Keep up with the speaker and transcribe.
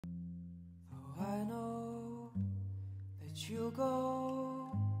you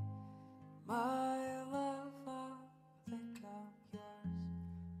go, my love, I'll think I'm yours,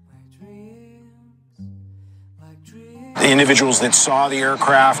 my dreams, like dreams. The individuals that saw the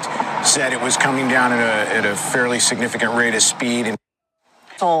aircraft said it was coming down at a fairly significant rate of speed.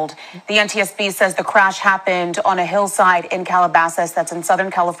 The NTSB says the crash happened on a hillside in Calabasas, that's in Southern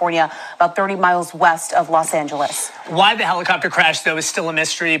California, about 30 miles west of Los Angeles. Why the helicopter crashed, though, is still a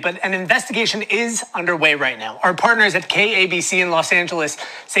mystery, but an investigation is underway right now. Our partners at KABC in Los Angeles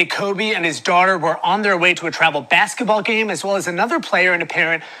say Kobe and his daughter were on their way to a travel basketball game, as well as another player and a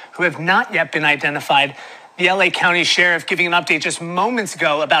parent who have not yet been identified. The LA County Sheriff giving an update just moments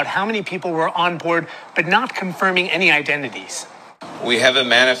ago about how many people were on board, but not confirming any identities. We have a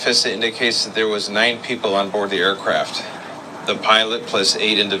manifest that indicates that there was 9 people on board the aircraft, the pilot plus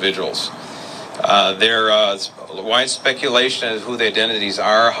 8 individuals. There's wide speculation as to who the identities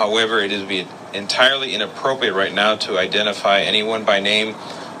are. However, it would be entirely inappropriate right now to identify anyone by name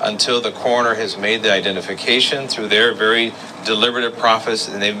until the coroner has made the identification through their very deliberative process,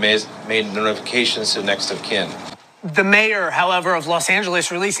 and they've made notifications to next of kin. The mayor, however, of Los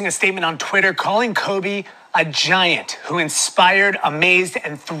Angeles releasing a statement on Twitter calling Kobe a giant who inspired, amazed,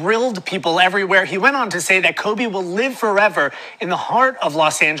 and thrilled people everywhere. He went on to say that Kobe will live forever in the heart of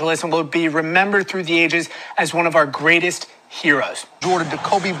Los Angeles and will be remembered through the ages as one of our greatest heroes. Jordan to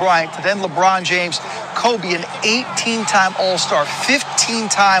Kobe Bryant to then LeBron James. Kobe, an 18-time All-Star,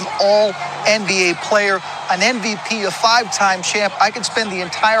 15-time All-NBA player, an MVP, a 5-time champ. I could spend the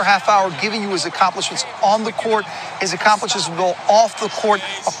entire half hour giving you his accomplishments on the court, his accomplishments go off the court,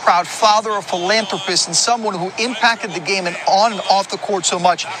 a proud father, a philanthropist, and someone who impacted the game and on and off the court so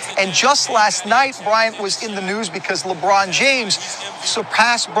much. And just last night, Bryant was in the news because LeBron James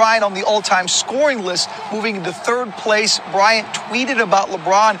surpassed Bryant on the all-time scoring list, moving into 3rd place. Bryant tweeted about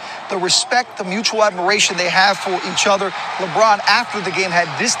LeBron, the respect, the mutual admiration they have for each other. LeBron, after the game, had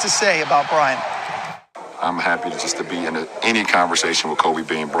this to say about Bryant. I'm happy to be in any conversation with Kobe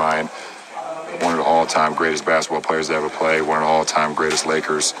being Bryant, one of the all-time greatest basketball players to ever play, one of the all-time greatest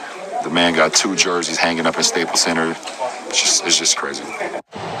Lakers. The man got 2 jerseys hanging up in Staples Center. It's just crazy.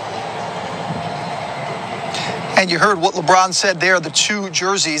 And you heard what LeBron said there, the 2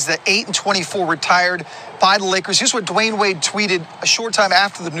 jerseys, the 8 and 24 retired by the Lakers. Here's what Dwayne Wade tweeted a short time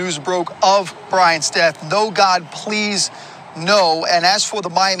after the news broke of Bryant's death. No, God, please, no. And as for the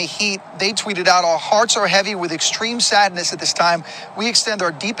Miami Heat, they tweeted out, our hearts are heavy with extreme sadness at this time. We extend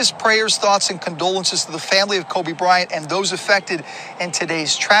our deepest prayers, thoughts, and condolences to the family of Kobe Bryant and those affected in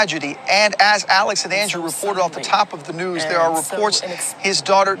today's tragedy. And as Alex and Andrew reported off the top of the news, there are reports his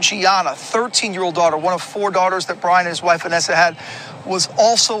daughter, Gianna, 13-year-old daughter, one of 4 daughters that Bryant and his wife, Vanessa, had, was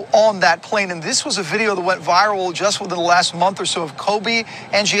also on that plane. And this was a video that went viral just within the last month or so of Kobe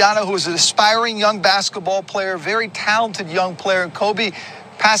and Gianna, who is an aspiring young basketball player, very talented young player, and Kobe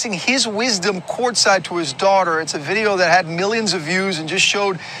passing his wisdom courtside to his daughter. It's a video that had millions of views and just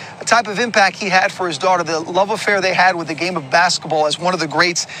showed the type of impact he had for his daughter, the love affair they had with the game of basketball as one of the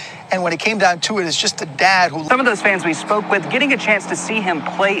greats. And when it came down to it, it's just a dad who... Some of those fans we spoke with, getting a chance to see him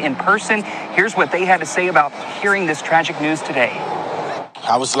play in person, here's what they had to say about hearing this tragic news today.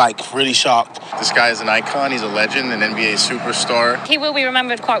 I was really shocked. This guy is an icon. He's a legend, an NBA superstar. He will be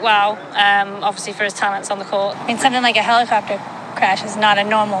remembered quite well, obviously for his talents on the court. I mean, something like a helicopter crash is not a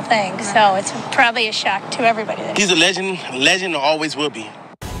normal thing, so it's probably a shock to everybody. He's a legend. Legend always will be.